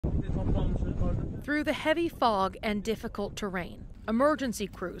Through the heavy fog and difficult terrain, emergency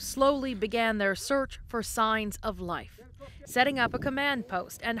crews slowly began their search for signs of life, setting up a command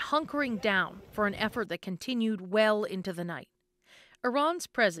post and hunkering down for an effort that continued well into the night. Iran's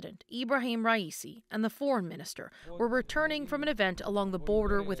President Ebrahim Raisi and the foreign minister were returning from an event along the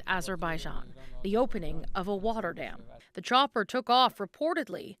border with Azerbaijan, the opening of a water dam. The chopper took off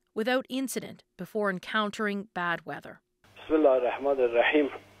reportedly without incident before encountering bad weather.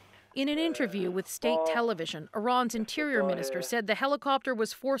 In an interview with state television, Iran's interior minister said the helicopter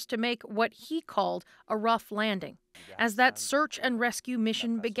was forced to make what he called a rough landing. As that search and rescue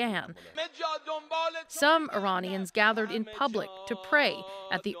mission began, some Iranians gathered in public to pray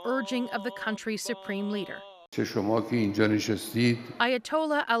at the urging of the country's supreme leader.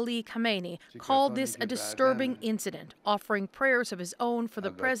 Ayatollah Ali Khamenei called this a disturbing incident, offering prayers of his own for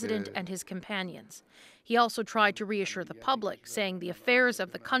the president and his companions. He also tried to reassure the public, saying the affairs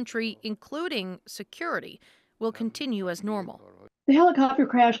of the country, including security, will continue as normal. The helicopter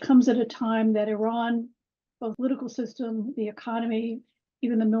crash comes at a time that Iran, both political system, the economy,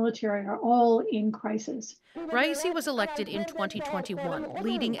 even the military, are all in crisis. Raisi was elected in 2021,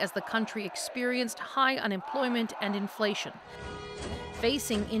 leading as the country experienced high unemployment and inflation,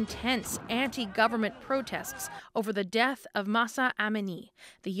 facing intense anti-government protests over the death of Mahsa Amini,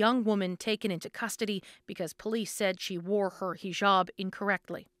 the young woman taken into custody because police said she wore her hijab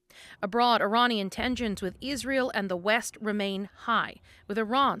incorrectly. Abroad, Iranian tensions with Israel and the West remain high, with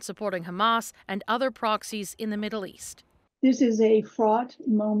Iran supporting Hamas and other proxies in the Middle East. This is a fraught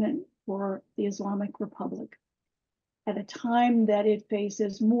moment for the Islamic Republic at a time that it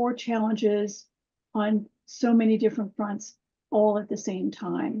faces more challenges on so many different fronts, all at the same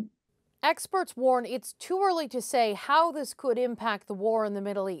time. Experts warn it's too early to say how this could impact the war in the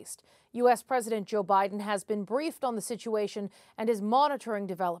Middle East. U.S. President Joe Biden has been briefed on the situation and is monitoring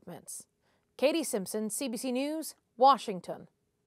developments. Katie Simpson, CBC News, Washington.